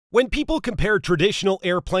When people compare traditional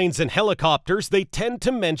airplanes and helicopters, they tend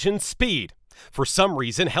to mention speed. For some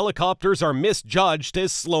reason, helicopters are misjudged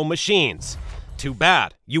as slow machines. Too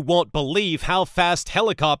bad. You won't believe how fast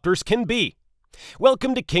helicopters can be.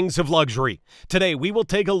 Welcome to Kings of Luxury. Today we will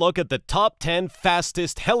take a look at the top 10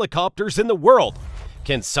 fastest helicopters in the world.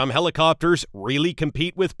 Can some helicopters really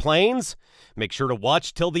compete with planes? Make sure to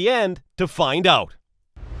watch till the end to find out.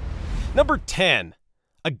 Number 10.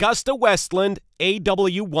 Augusta-Westland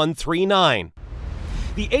AW139.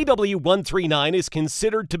 The AW139 is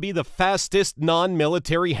considered to be the fastest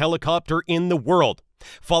non-military helicopter in the world.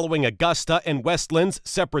 Following Augusta and Westland's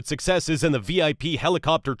separate successes in the VIP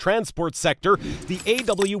helicopter transport sector, the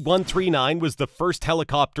AW139 was the first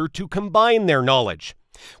helicopter to combine their knowledge.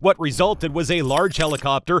 What resulted was a large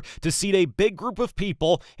helicopter to seat a big group of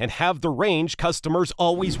people and have the range customers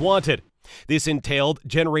always wanted. This entailed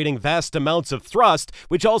generating vast amounts of thrust,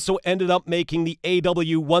 which also ended up making the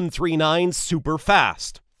AW139 super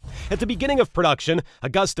fast. At the beginning of production,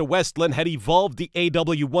 Augusta-Westland had evolved the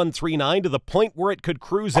AW139 to the point where it could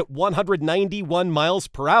cruise at 191 miles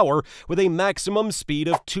per hour with a maximum speed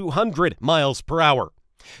of 200 miles per hour.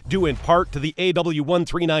 Due in part to the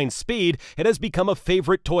AW139 speed, it has become a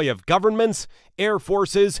favorite toy of governments, air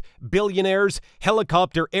forces, billionaires,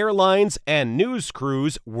 helicopter airlines, and news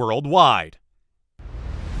crews worldwide.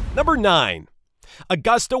 Number 9.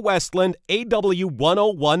 Augusta-Westland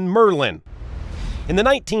AW101 Merlin. In the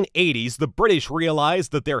 1980s, the British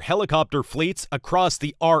realized that their helicopter fleets across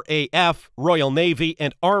the RAF, Royal Navy,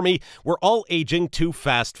 and Army were all aging too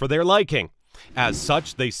fast for their liking. As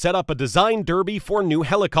such, they set up a design derby for new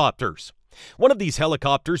helicopters. One of these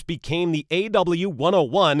helicopters became the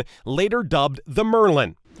AW101, later dubbed the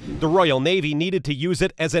Merlin. The Royal Navy needed to use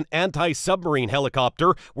it as an anti-submarine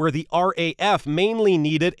helicopter, where the RAF mainly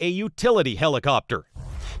needed a utility helicopter.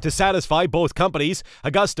 To satisfy both companies,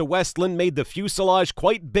 Augusta-Westland made the fuselage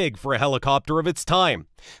quite big for a helicopter of its time.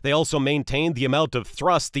 They also maintained the amount of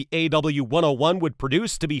thrust the AW101 would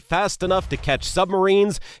produce to be fast enough to catch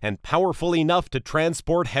submarines and powerful enough to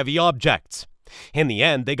transport heavy objects. In the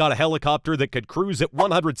end, they got a helicopter that could cruise at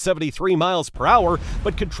 173 miles per hour,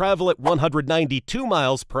 but could travel at 192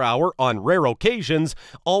 miles per hour on rare occasions,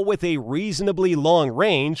 all with a reasonably long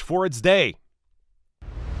range for its day.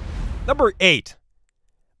 Number 8.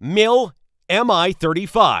 Mil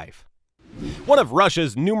Mi-35. One of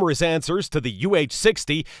Russia's numerous answers to the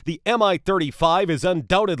UH-60, the Mi-35 is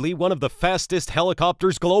undoubtedly one of the fastest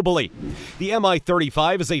helicopters globally. The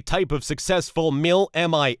Mi-35 is a type of successful Mil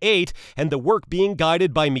Mi-8, and the work being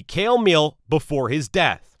guided by Mikhail Mil before his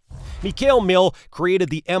death. Mikhail Mil created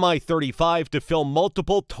the Mi-35 to fill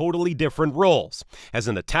multiple totally different roles. As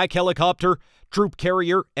an attack helicopter, troop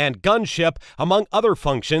carrier, and gunship, among other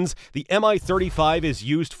functions, the Mi-35 is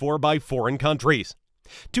used for by foreign countries.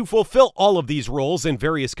 To fulfill all of these roles in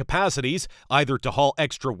various capacities, either to haul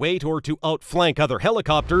extra weight or to outflank other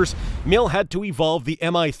helicopters, Mil had to evolve the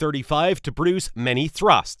Mi-35 to produce many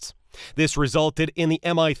thrusts. This resulted in the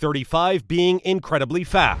Mi-35 being incredibly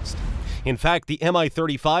fast. In fact, the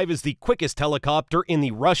Mi-35 is the quickest helicopter in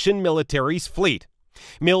the Russian military's fleet.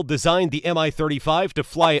 Mil designed the Mi-35 to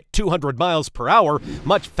fly at 200 miles per hour,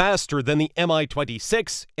 much faster than the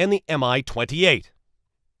Mi-26 and the Mi-28.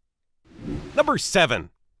 Number 7.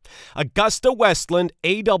 Augusta-Westland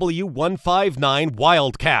AW159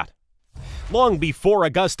 Wildcat. Long before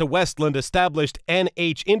Augusta-Westland established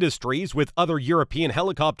NH Industries with other European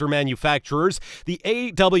helicopter manufacturers, the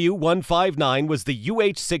AW159 was the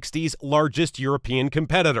UH-60's largest European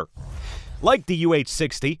competitor. Like the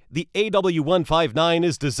UH-60, the AW159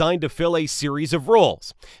 is designed to fill a series of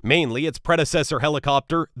roles. Mainly its predecessor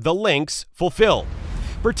helicopter, the Lynx, fulfilled.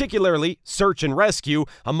 Particularly search and rescue,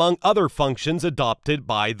 among other functions adopted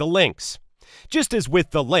by the Lynx. Just as with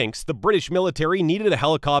the Lynx, the British military needed a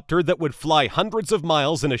helicopter that would fly hundreds of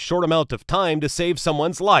miles in a short amount of time to save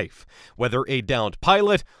someone's life, whether a downed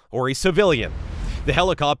pilot or a civilian. The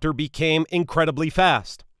helicopter became incredibly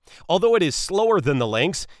fast. Although it is slower than the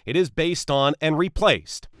Lynx, it is based on and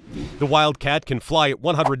replaced. The Wildcat can fly at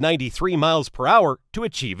 193 miles per hour to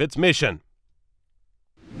achieve its mission.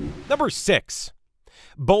 Number 6.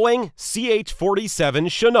 Boeing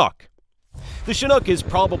CH-47 Chinook. The Chinook is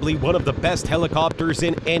probably one of the best helicopters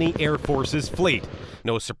in any Air Force's fleet.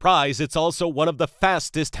 No surprise, it's also one of the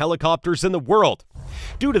fastest helicopters in the world.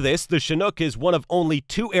 Due to this, the Chinook is one of only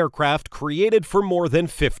 2 aircraft created for more than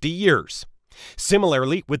 50 years.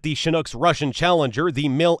 Similarly, with the Chinook's Russian challenger, the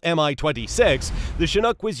Mil Mi-26, the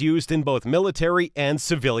Chinook was used in both military and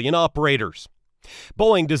civilian operators.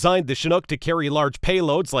 Boeing designed the Chinook to carry large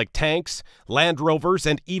payloads like tanks, Land Rovers,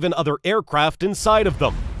 and even other aircraft inside of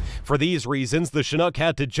them. For these reasons, the Chinook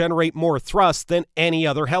had to generate more thrust than any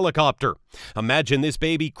other helicopter. Imagine this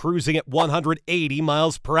baby cruising at 180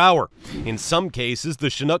 miles per hour. In some cases, the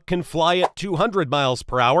Chinook can fly at 200 miles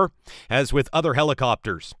per hour, as with other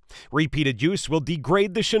helicopters. Repeated use will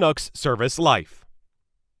degrade the Chinook's service life.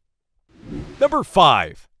 Number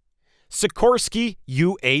 5. Sikorsky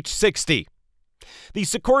UH-60. The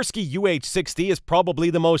Sikorsky UH-60 is probably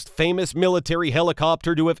the most famous military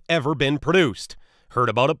helicopter to have ever been produced. Heard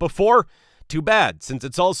about it before? Too bad, since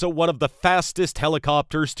it's also one of the fastest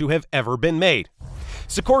helicopters to have ever been made.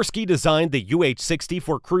 Sikorsky designed the UH-60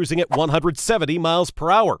 for cruising at 170 miles per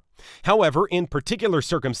hour. However, in particular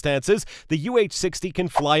circumstances, the UH-60 can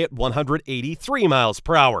fly at 183 miles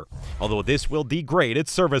per hour, although this will degrade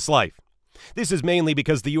its service life. This is mainly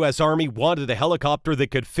because the U.S. Army wanted a helicopter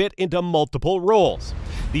that could fit into multiple roles.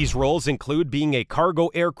 These roles include being a cargo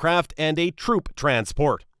aircraft and a troop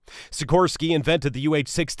transport. Sikorsky invented the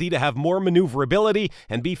UH-60 to have more maneuverability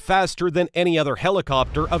and be faster than any other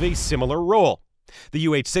helicopter of a similar role. The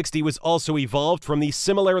UH-60 was also evolved from the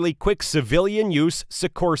similarly quick civilian use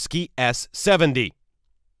Sikorsky S-70.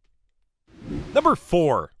 Number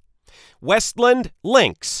 4. Westland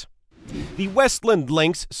Lynx. The Westland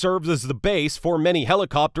Lynx serves as the base for many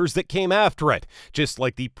helicopters that came after it, just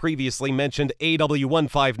like the previously mentioned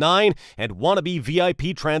AW159 and wannabe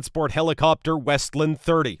VIP transport helicopter Westland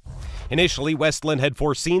 30. Initially, Westland had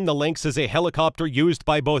foreseen the Lynx as a helicopter used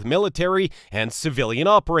by both military and civilian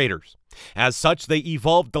operators. As such, they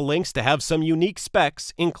evolved the Lynx to have some unique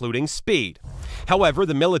specs, including speed. However,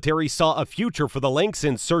 the military saw a future for the Lynx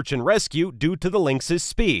in search and rescue due to the Lynx's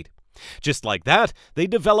speed. Just like that, they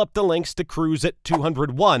developed the Lynx to cruise at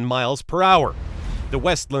 201 miles per hour. The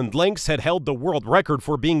Westland Lynx had held the world record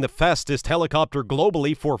for being the fastest helicopter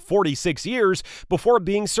globally for 46 years before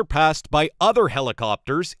being surpassed by other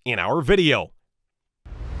helicopters in our video.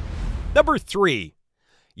 Number 3.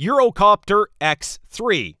 Eurocopter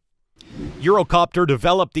X3. Eurocopter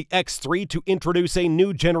developed the X3 to introduce a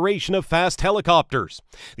new generation of fast helicopters.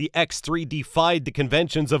 The X3 defied the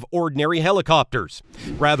conventions of ordinary helicopters.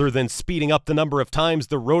 Rather than speeding up the number of times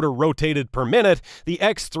the rotor rotated per minute, the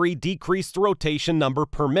X3 decreased the rotation number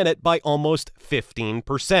per minute by almost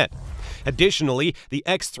 15%. Additionally, the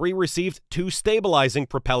X3 received 2 stabilizing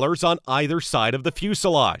propellers on either side of the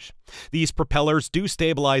fuselage. These propellers do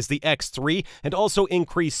stabilize the X3 and also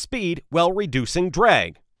increase speed while reducing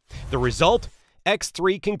drag. The result?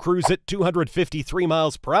 X3 can cruise at 253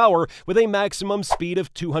 miles per hour with a maximum speed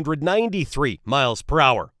of 293 miles per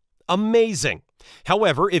hour. Amazing!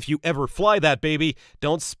 However, if you ever fly that baby,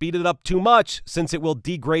 don't speed it up too much since it will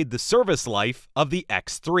degrade the service life of the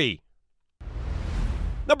X3.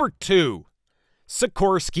 Number 2.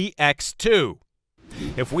 Sikorsky X2.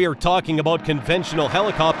 If we are talking about conventional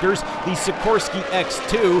helicopters, the Sikorsky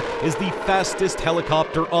X2 is the fastest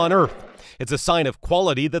helicopter on Earth. It's a sign of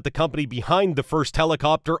quality that the company behind the first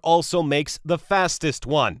helicopter also makes the fastest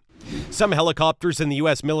one. Some helicopters in the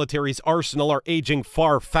U.S. military's arsenal are aging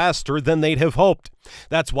far faster than they'd have hoped.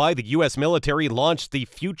 That's why the U.S. military launched the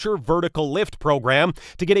Future Vertical Lift program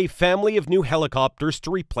to get a family of new helicopters to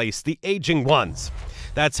replace the aging ones.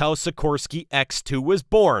 That's how Sikorsky X2 was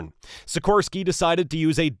born. Sikorsky decided to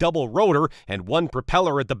use a double rotor and one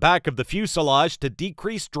propeller at the back of the fuselage to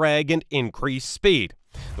decrease drag and increase speed.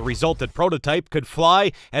 The resultant prototype could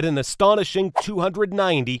fly at an astonishing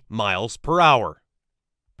 290 miles per hour.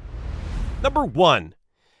 Number 1.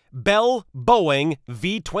 Bell Boeing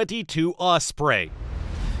V-22 Osprey.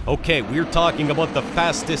 Okay, we're talking about the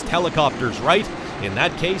fastest helicopters, right? In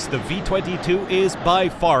that case, the V-22 is by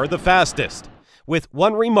far the fastest. With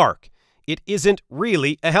one remark, it isn't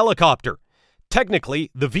really a helicopter. Technically,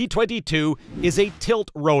 the V-22 is a tilt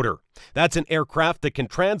rotor. That's an aircraft that can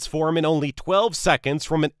transform in only 12 seconds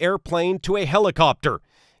from an airplane to a helicopter.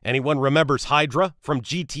 Anyone remembers Hydra from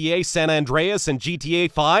GTA San Andreas and GTA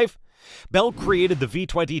 5? Bell created the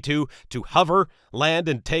V-22 to hover, land,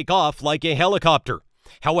 and take off like a helicopter.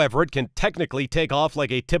 However, it can technically take off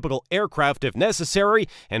like a typical aircraft if necessary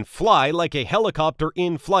and fly like a helicopter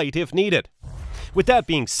in flight if needed. With that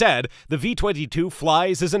being said, the V-22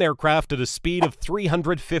 flies as an aircraft at a speed of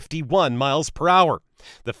 351 miles per hour.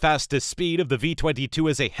 The fastest speed of the V-22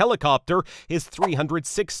 as a helicopter is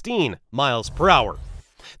 316 miles per hour.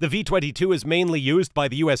 The V-22 is mainly used by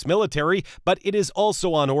the U.S. military, but it is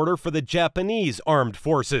also on order for the Japanese armed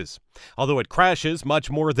forces. Although it crashes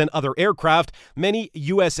much more than other aircraft, many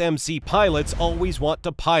USMC pilots always want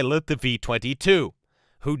to pilot the V-22.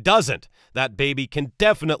 Who doesn't? That baby can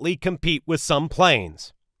definitely compete with some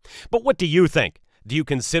planes. But what do you think? Do you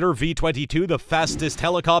consider V-22 the fastest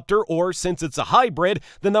helicopter, or since it's a hybrid,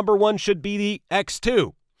 the number 1 should be the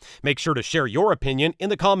X2? Make sure to share your opinion in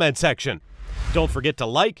the comment section. Don't forget to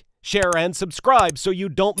like, share, and subscribe so you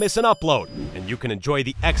don't miss an upload, and you can enjoy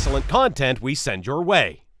the excellent content we send your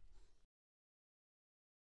way.